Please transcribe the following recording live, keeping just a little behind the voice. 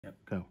Yep.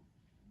 Go.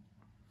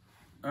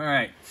 All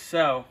right,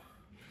 so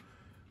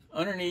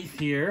underneath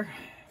here,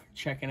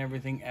 checking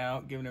everything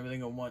out, giving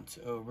everything a once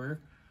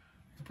over.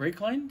 Brake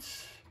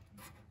lines,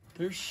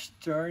 they're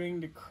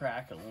starting to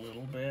crack a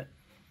little bit.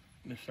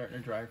 They're starting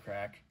to dry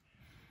crack.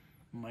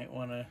 Might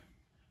want to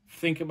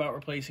think about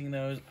replacing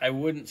those. I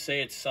wouldn't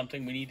say it's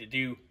something we need to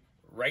do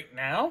right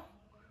now.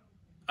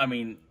 I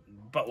mean,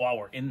 but while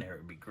we're in there,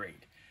 it'd be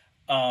great.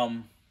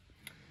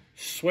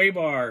 Sway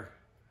bar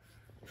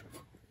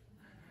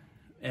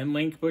and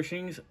link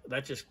bushings,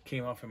 that just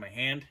came off in my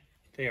hand.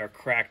 They are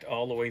cracked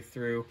all the way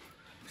through.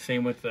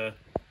 Same with the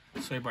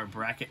sway bar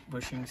bracket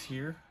bushings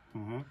here.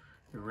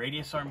 The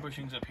radius arm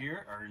bushings up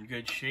here are in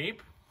good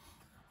shape.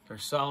 They're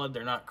solid,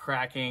 they're not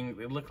cracking.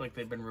 They look like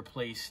they've been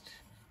replaced,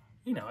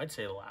 you know, I'd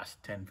say the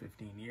last 10,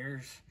 15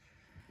 years.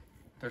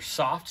 They're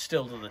soft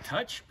still to the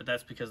touch, but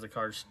that's because the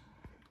car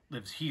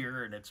lives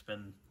here and it's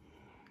been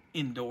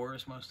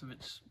indoors most of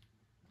its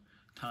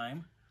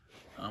time.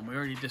 We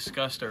already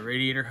discussed our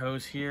radiator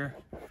hose here.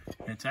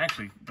 It's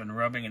actually been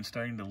rubbing and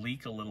starting to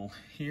leak a little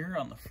here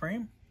on the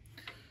frame,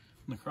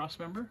 on the cross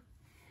member.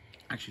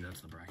 Actually, that's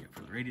the bracket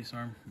for the radius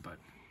arm, but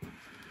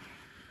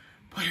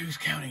who's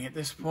counting at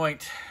this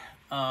point?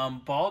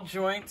 Ball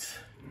joints,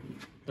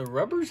 the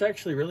rubber's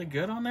actually really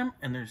good on them,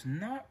 and there's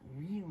not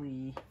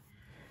really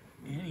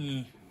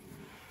any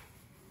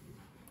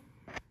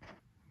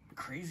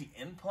crazy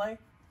in play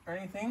or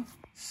anything.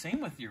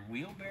 Same with your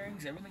wheel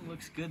bearings, everything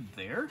looks good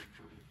there.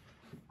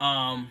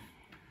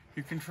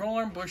 Your control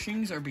arm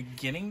bushings are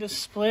beginning to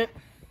split,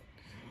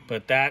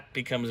 but that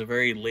becomes a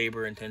very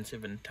labor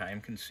intensive and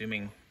time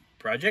consuming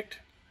project.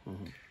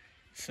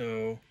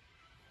 So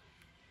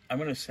I'm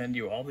going to send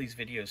you all these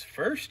videos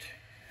first,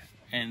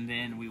 and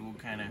then we will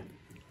kind of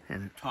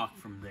talk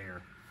from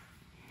there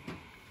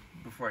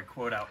before I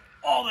quote out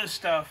all this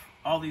stuff,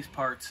 all these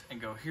parts, and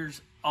go,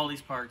 here's all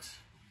these parts,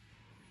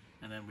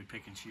 and then we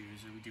pick and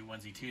choose, or we do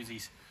onesie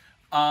twosies.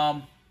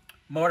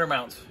 Motor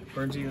mounts.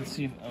 Bernsey, let's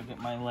see if I'll get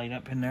my light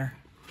up in there.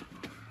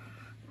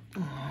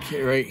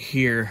 Okay, right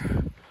here.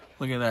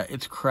 Look at that.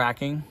 It's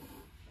cracking.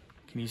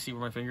 Can you see where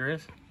my finger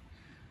is?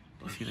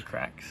 Do you see the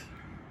cracks?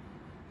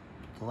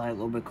 The light a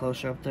little bit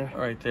closer up there.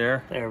 Right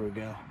there. There we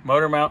go.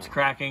 Motor mounts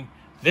cracking.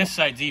 This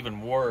side's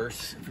even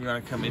worse. If you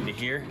want to come into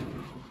here.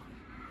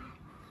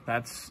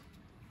 That's...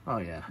 Oh,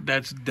 yeah.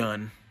 That's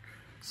done.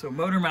 So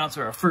motor mounts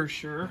are a for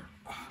sure.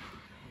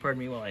 Pardon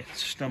me while I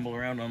stumble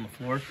around on the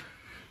floor.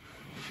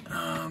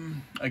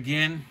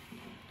 Again,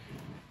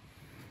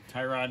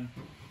 tie rod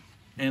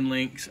end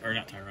links, or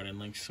not tie rod end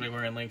links, sway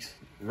bar end links,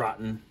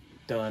 rotten,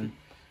 done.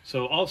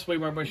 So all sway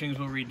bar bushings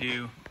we'll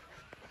redo.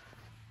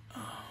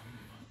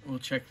 We'll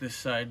check this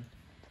side,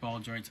 ball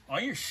joints. All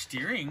your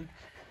steering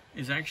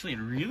is actually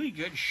in really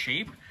good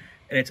shape,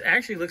 and it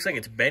actually looks like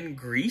it's been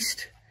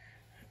greased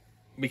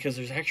because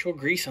there's actual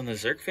grease on the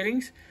Zerk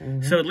fittings.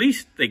 So at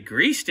least they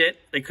greased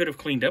it. They could have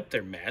cleaned up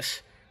their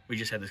mess. We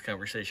just had this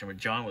conversation with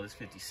John with his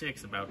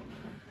 56 about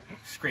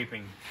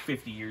scraping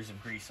 50 years of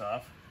grease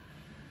off.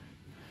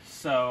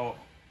 So,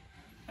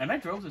 and I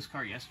drove this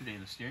car yesterday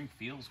and the steering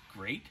feels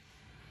great.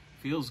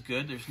 Feels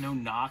good. There's no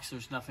knocks.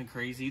 There's nothing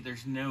crazy.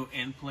 There's no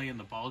end play in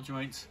the ball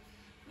joints.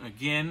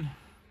 Again,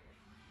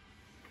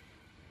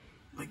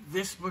 like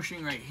this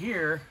bushing right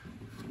here.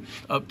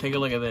 Oh, take a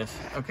look at this.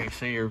 Okay,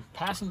 so your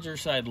passenger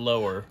side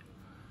lower.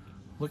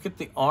 Look at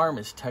the arm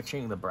is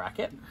touching the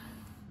bracket.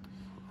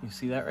 You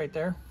see that right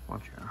there?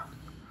 Watch out.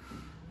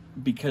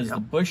 Because the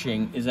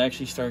bushing is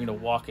actually starting to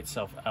walk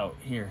itself out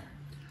here.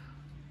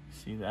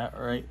 See that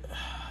right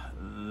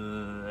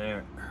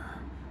there?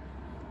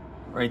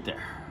 Right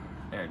there.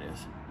 There it is.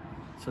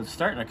 So it's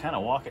starting to kind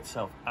of walk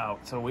itself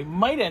out. So we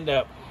might end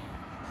up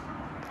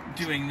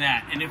doing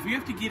that. And if we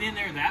have to get in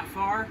there that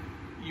far,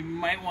 you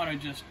might want to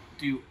just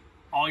do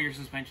all your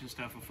suspension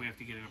stuff if we have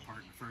to get it apart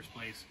in the first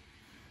place.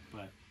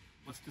 But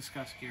let's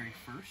discuss Gary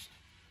first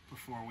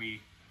before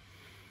we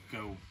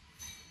go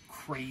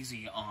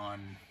crazy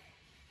on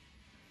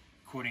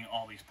quoting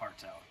all these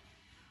parts out.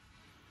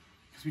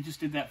 Because we just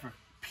did that for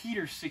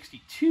Peter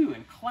 62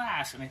 in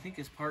class, and I think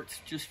his parts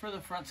just for the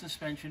front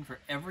suspension for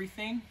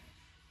everything,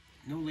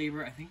 no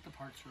labor, I think the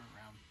parts were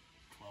around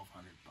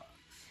 $1,200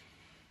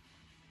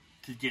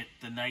 to get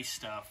the nice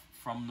stuff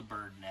from the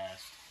bird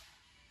nest,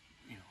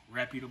 you know,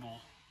 reputable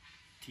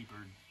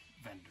T-Bird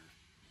vendor.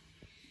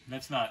 And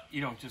that's not,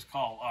 you don't just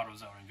call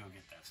AutoZone and go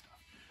get that stuff.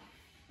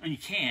 I mean, you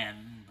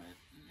can, but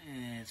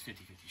it's 50-50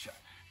 shot.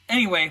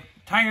 Anyway,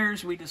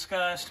 tires we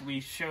discussed, we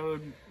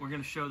showed, we're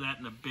going to show that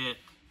in a bit,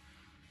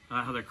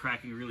 how they're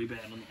cracking really bad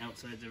on the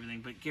outsides and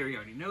everything, but Gary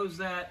already knows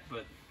that,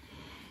 but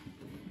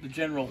the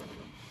general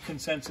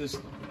consensus,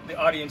 the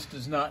audience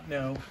does not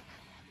know.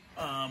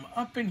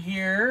 Up in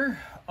here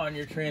on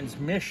your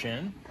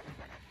transmission,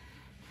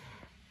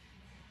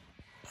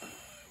 we're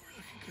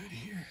looking good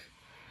here.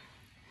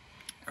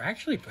 We're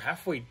actually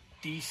halfway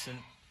decent.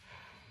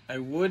 I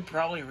would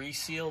probably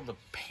reseal the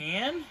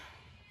pan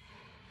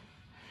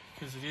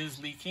because it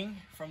is leaking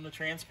from the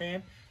trans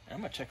pan. I'm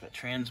gonna check the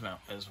trans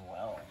mount as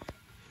well.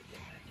 Get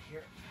back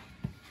here.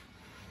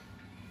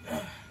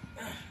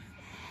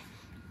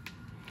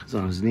 He's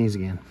on his knees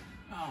again.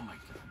 Oh my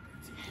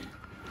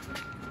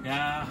God.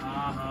 Yeah,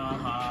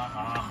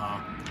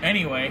 ha.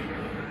 Anyway,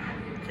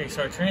 okay,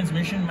 so our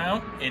transmission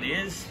mount, it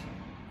is,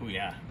 oh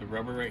yeah, the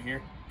rubber right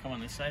here. Come on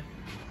this side.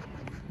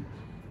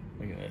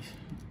 Look at this.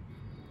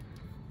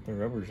 The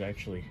rubber's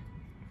actually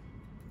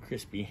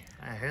crispy.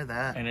 I hear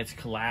that. And it's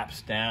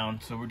collapsed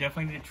down. So we're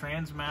definitely need a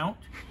trans mount.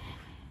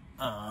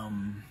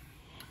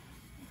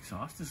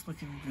 Exhaust is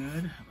looking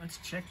good. Let's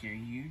check your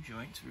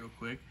U-joints real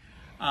quick.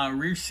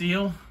 Rear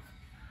seal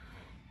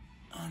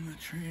on the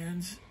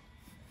trans.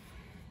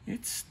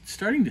 It's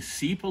starting to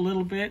seep a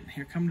little bit.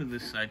 Here, come to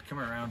this side. Come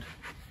around.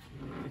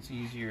 It's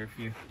easier if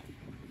you...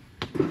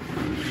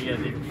 You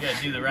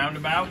gotta do the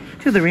roundabout.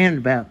 To the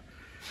roundabout.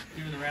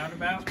 Do the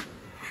roundabout.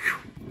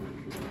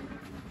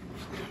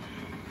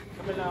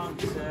 Come along,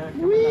 sir.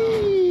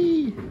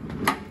 Whee!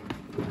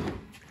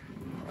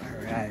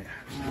 Alright.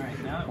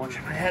 Alright, now Watch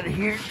my head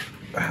here.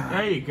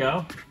 there you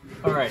go.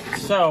 Alright,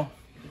 so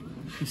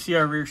you see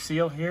our rear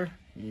seal here?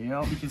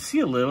 Yep. You can see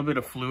a little bit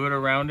of fluid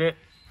around it.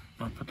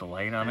 I'll put the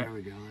light on it. There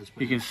we go. That's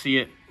You can see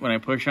it when I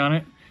push on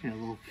it. yeah,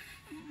 A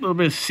little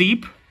bit of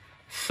seep.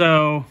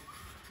 So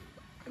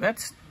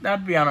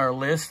that'd be on our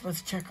list.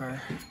 Let's check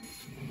our...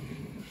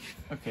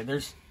 Okay,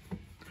 there's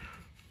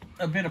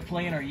a bit of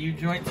play in our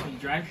U-joints and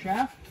drive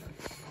shaft.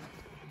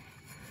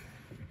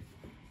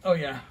 Oh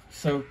yeah,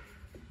 so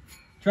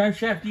drive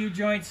shaft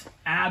U-joints,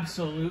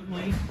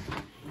 absolutely.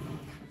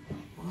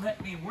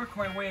 Let me work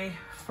my way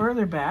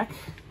further back.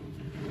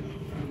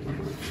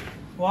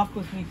 Walk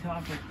with me,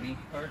 talk with me,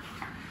 or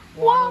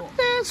Walk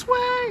this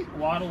way.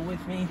 waddle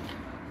with me.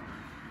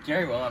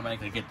 Jerry will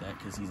automatically get that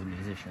because he's a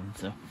musician,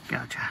 so.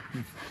 Gotcha.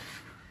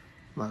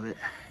 Love it.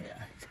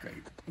 Yeah, it's great.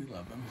 We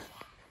love him.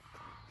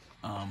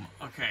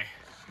 Okay,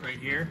 right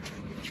here.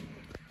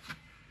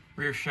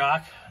 Rear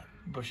shock,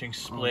 bushing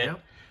split.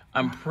 yep.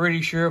 I'm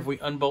pretty sure if we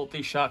unbolt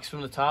these shocks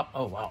from the top,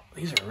 oh wow,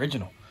 these are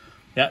original.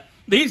 Yeah,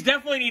 these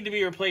definitely need to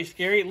be replaced,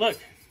 Gary. Look,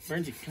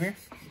 Bernsey, come here.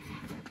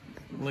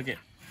 Look at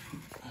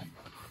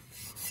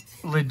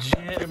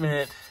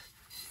legitimate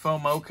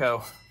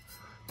Fomoco.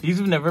 These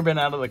have never been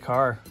out of the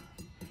car.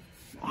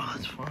 Oh,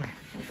 that's funny.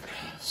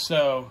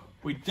 So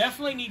we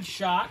definitely need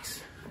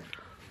shocks,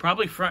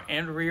 probably front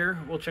and rear.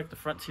 We'll check the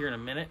fronts here in a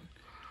minute.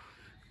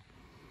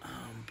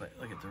 But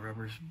look at the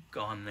rubber's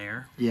gone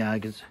there. Yeah, I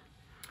guess.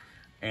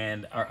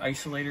 And our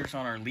isolators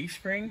on our leaf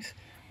springs.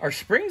 Our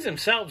springs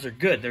themselves are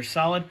good. They're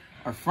solid.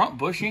 Our front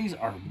bushings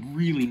are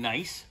really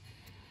nice.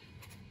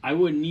 I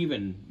wouldn't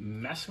even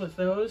mess with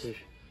those.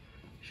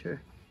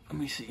 Sure. Let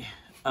me see.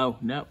 Oh,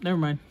 no, never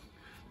mind.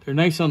 They're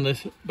nice on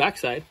this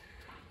backside.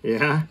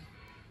 Yeah.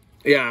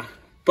 Yeah,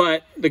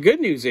 but the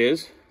good news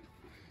is,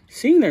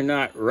 seeing they're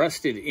not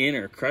rusted in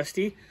or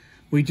crusty,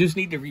 we just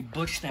need to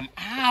rebush them.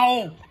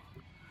 Ow!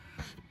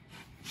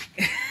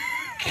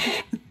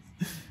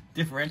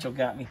 Differential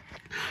got me.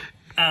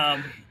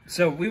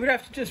 So we would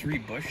have to just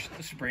rebush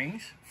the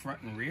springs,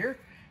 front and rear,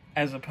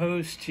 as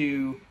opposed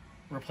to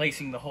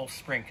replacing the whole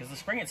spring, because the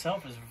spring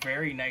itself is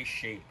very nice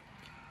shape.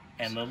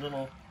 And the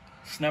little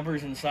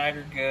snubbers inside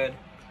are good.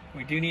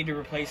 We do need to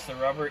replace the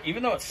rubber,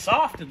 even though it's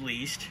soft at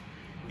least.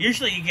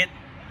 Usually you get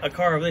a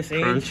car of this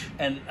age, Crunch.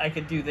 And I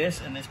could do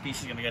this, and this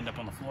piece is going to end up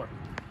on the floor.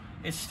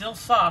 It's still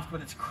soft,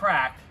 but it's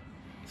cracked.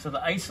 So the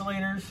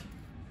isolators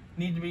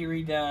need to be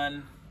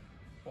redone.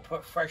 We'll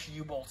put fresh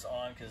U-bolts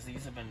on, because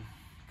these have been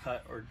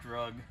cut or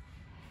drug.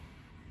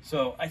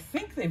 So I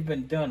think they've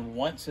been done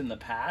once in the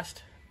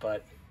past,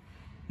 but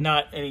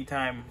not any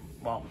time,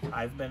 well,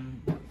 I've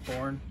been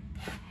born.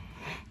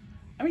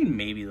 I mean,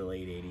 maybe the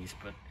late 80s,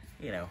 but,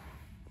 you know.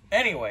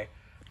 Anyway,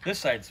 this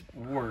side's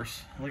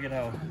worse. Look at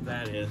how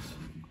that is.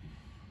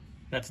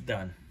 That's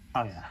done.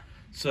 Oh, yeah.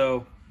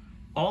 So,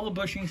 all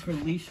the bushings for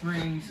the leaf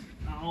springs,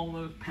 all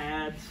those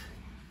pads.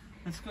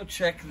 Let's go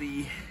check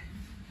the...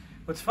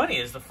 What's funny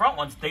is the front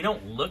ones, they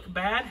don't look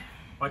bad.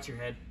 Watch your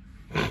head.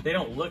 They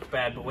don't look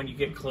bad, but when you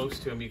get close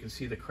to them, you can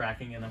see the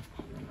cracking in them.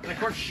 And of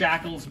course,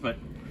 shackles, but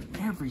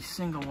every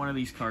single one of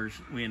these cars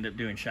we end up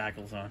doing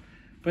shackles on.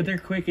 But they're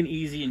quick and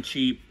easy and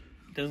cheap.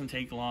 Doesn't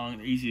take long.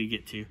 They're easy to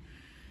get to.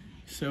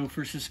 So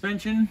for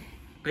suspension,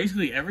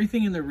 basically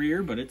everything in the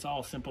rear, but it's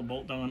all simple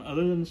bolt on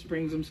other than the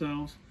springs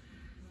themselves.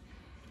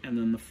 And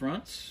then the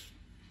fronts,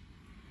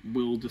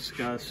 we'll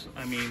discuss.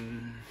 I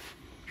mean,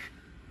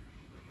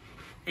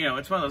 you know,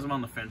 it's one of those, I'm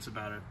on the fence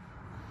about it.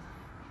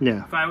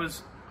 Yeah.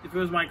 If it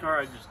was my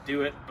car, I'd just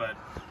do it, but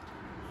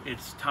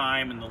it's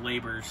time and the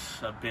labor's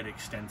a bit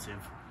extensive.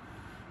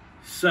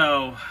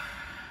 So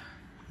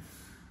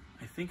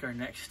I think our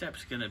next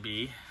step's gonna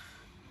be,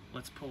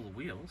 let's pull the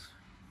wheels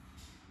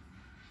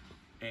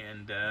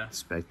and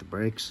Inspect the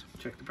brakes.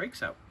 check the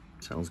brakes out.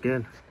 Sounds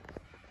good.